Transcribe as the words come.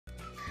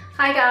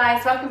Hi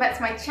guys, welcome back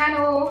to my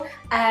channel.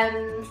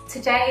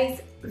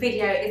 Today's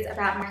video is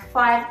about my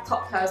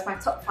top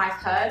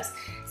 5 herbs.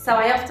 So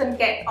I often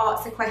get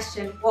asked the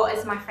question, what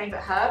is my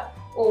favourite herb?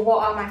 Or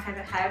what are my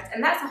favourite herbs?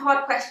 And that's a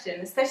hard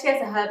question, especially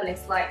as a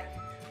herbalist. Like,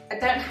 I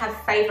don't have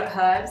favourite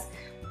herbs,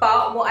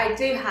 but what I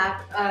do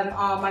have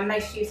are my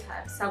most used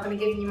herbs. So I'm going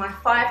to give you my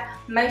 5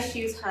 most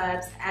used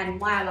herbs and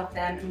why I love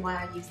them and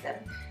why I use them.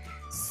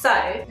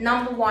 So,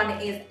 number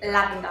 1 is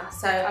lavender.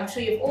 So I'm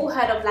sure you've all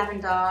heard of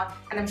lavender,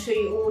 and I'm sure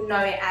you all know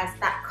it as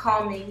that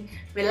calming,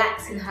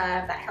 relaxing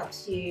herb that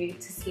helps you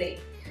to sleep.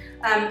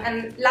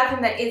 And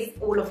lavender is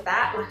all of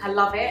that. Like, I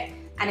love it,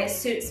 and it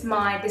suits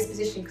my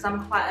disposition because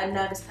I'm quite a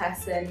nervous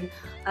person,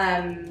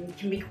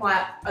 can be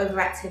quite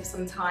overactive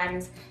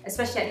sometimes,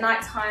 especially at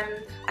night time.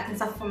 I can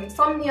suffer from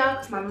insomnia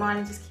because my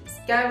mind just keeps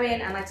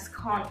going and I just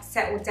can't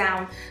settle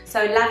down.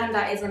 So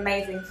lavender is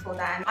amazing for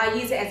that. I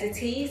use it as a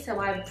tea, so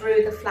I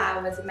brew the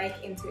flowers and make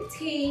it into a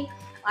tea.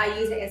 I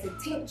use it as a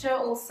tincture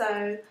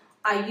also.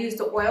 I use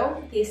the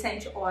oil, the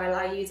essential oil,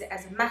 I use it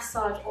as a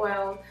massage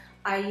oil.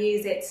 I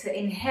use it to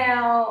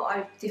inhale,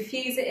 I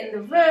diffuse it in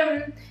the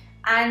room.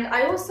 And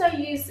I also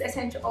use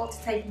essential oil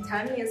to take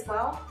internally as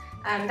well.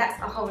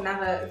 That's a whole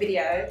nother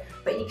video,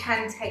 but you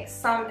can take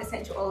some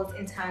essential oils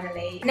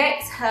internally.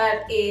 Next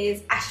herb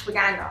is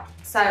ashwagandha.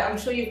 So I'm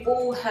sure you've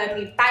all heard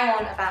me bang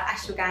on about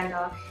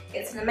ashwagandha.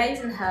 It's an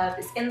amazing herb.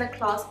 It's in the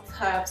class of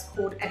herbs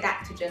called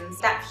adaptogens.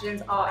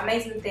 Adaptogens are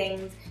amazing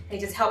things. They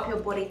just help your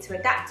body to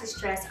adapt to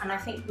stress, and I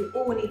think we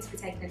all need to be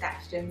taking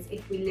adaptogens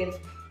if we live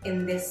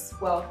in this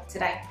world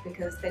today,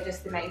 because they're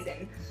just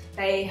amazing.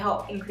 They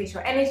help increase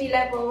your energy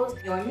levels,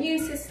 your immune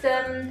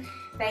system.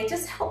 They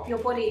just help your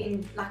body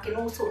in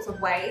all sorts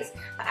of ways.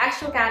 But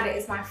ashwagandha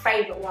is my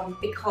favourite one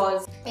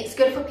because it's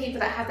good for people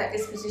that have that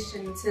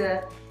disposition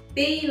to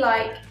be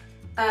like,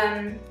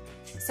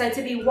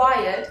 to be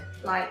wired,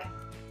 like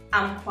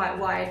I'm quite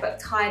wired but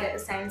tired at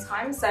the same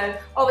time. So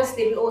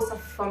obviously we all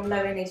suffer from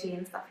low energy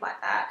and stuff like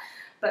that.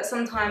 But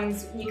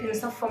sometimes you can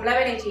suffer from low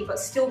energy but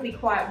still be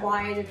quite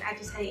wired and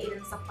agitated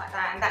and stuff like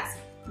that, and that's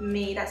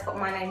me, that's got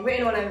my name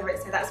written all over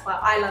it, so that's why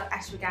I love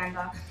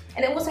ashwagandha.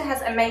 And it also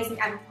has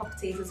amazing other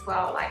properties as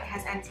well, like it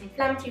has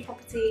anti-inflammatory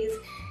properties.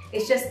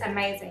 It's just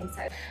amazing.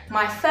 So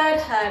my third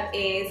herb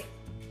is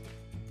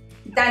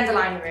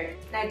dandelion root.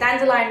 Now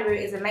dandelion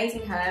root is an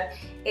amazing herb.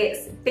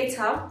 It's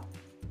bitter.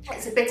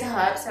 It's a bitter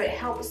herb, so it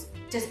helps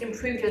just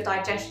improve your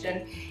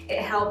digestion.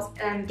 It helps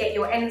get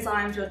your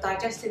enzymes, your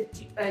digestive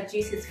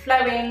juices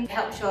flowing. It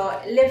helps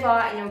your liver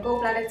and your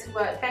gallbladder to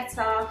work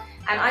better.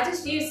 And I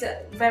just use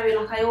it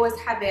I always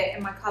have it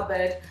in my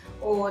cupboard,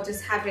 or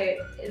just have it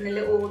in a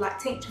little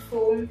tincture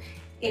form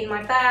in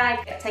my bag.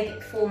 I take it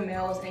before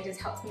meals and it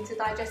just helps me to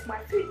digest my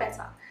food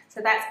better. So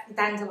that's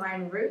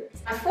dandelion root.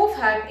 My fourth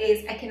herb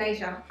is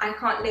echinacea. I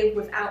can't live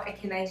without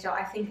echinacea.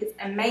 I think it's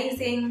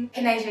amazing.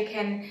 Echinacea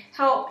can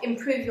help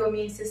improve your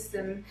immune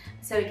system,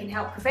 so it can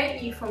help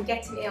prevent you from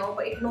getting ill,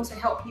 but it can also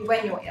help you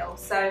when you're ill.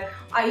 So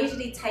I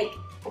usually take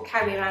or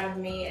carry around with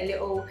me a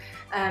little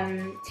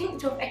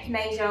tincture of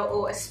echinacea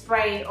or a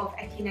spray of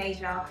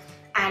echinacea.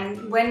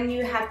 And when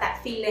you have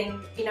that feeling,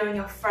 in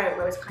your throat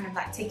where it's kind of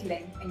like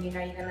tickling and you're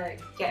gonna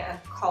get a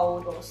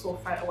cold or a sore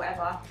throat or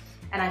whatever,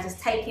 and I just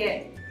take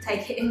it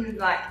in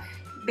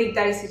big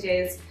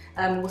dosages,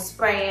 or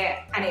spray it,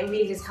 and it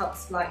really just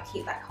helps to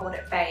keep that cold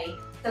at bay.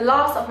 The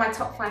last of my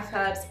top 5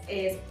 herbs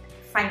is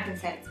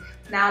frankincense.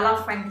 Now I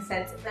love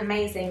frankincense, it's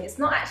amazing. It's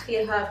not actually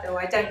a herb though,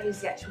 I don't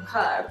use the actual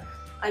herb.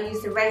 I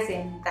use the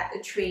resin that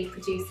the tree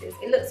produces.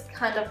 It looks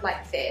kind of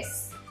like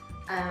this.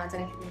 I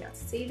don't know if you'll be able to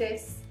see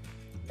this.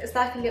 It's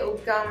like a little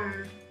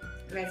gum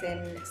resin,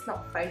 it's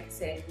not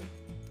focusing.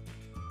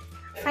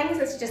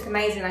 Frankincense is just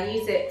amazing. I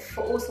use it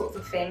for all sorts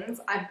of things.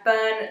 I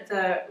burn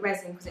the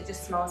resin because it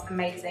just smells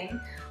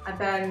amazing. I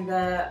burn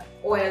the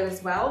oil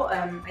as well.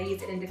 I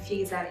use it in a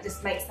diffuser and it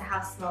just makes the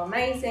house smell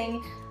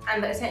amazing.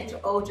 And the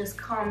essential oil just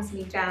calms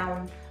me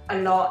down a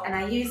lot. And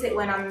I use it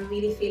when I'm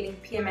really feeling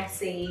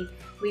PMSy,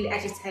 really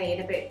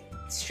agitated, a bit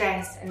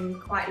stressed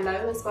and quite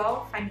low as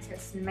well.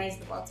 Frankincense is an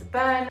amazing oil to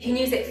burn. You can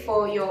use it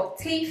for your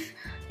teeth,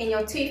 in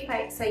your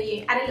toothpaste, so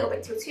you add a little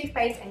bit to your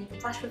toothpaste and you can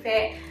brush with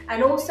it.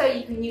 And also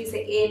you can use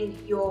it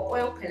in your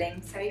oil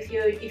pulling. So if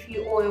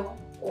you oil,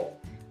 or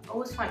I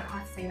always find it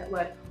hard to say that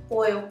word,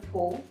 oil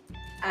pull,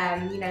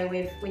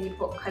 when you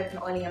put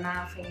coconut oil in your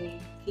mouth and you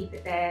keep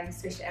it there and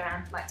swish it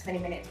around for 20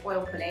 minutes,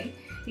 oil pulling,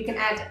 you can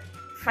add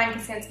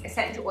frankincense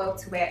essential oil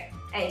to it,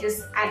 and it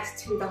just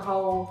adds to the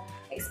whole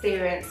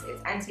experience.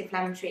 It's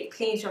anti-inflammatory, it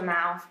cleans your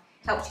mouth,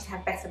 helps you to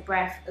have better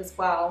breath as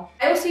well.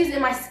 I also use it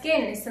in my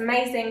skin. It's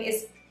amazing.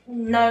 It's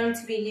known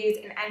to be used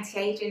in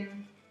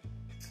anti-aging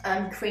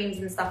creams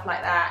and stuff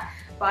like that,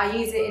 but I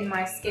use it in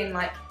my skin.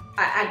 I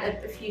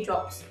add a few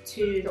drops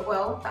to the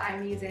oil that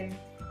I'm using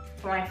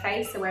for my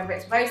face, so whether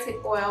it's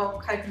rosehip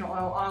oil, coconut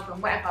oil,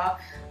 argan, whatever,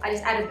 I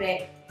just add a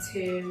bit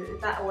to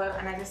that oil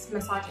and I just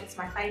massage it into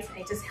my face, and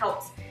it just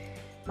helps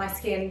my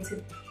skin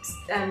to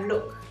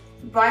look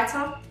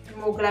brighter and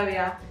more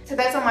glowier. So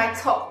those are my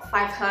top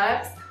 5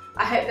 herbs.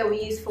 I hope they were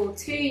useful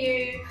to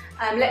you.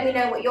 Let me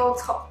know what your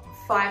top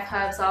 5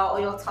 herbs are, or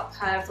your top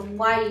herbs and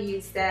why you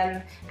use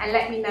them, and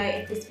let me know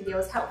if this video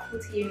was helpful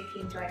to you and if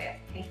you enjoyed it.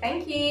 Okay,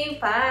 thank you,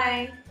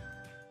 bye.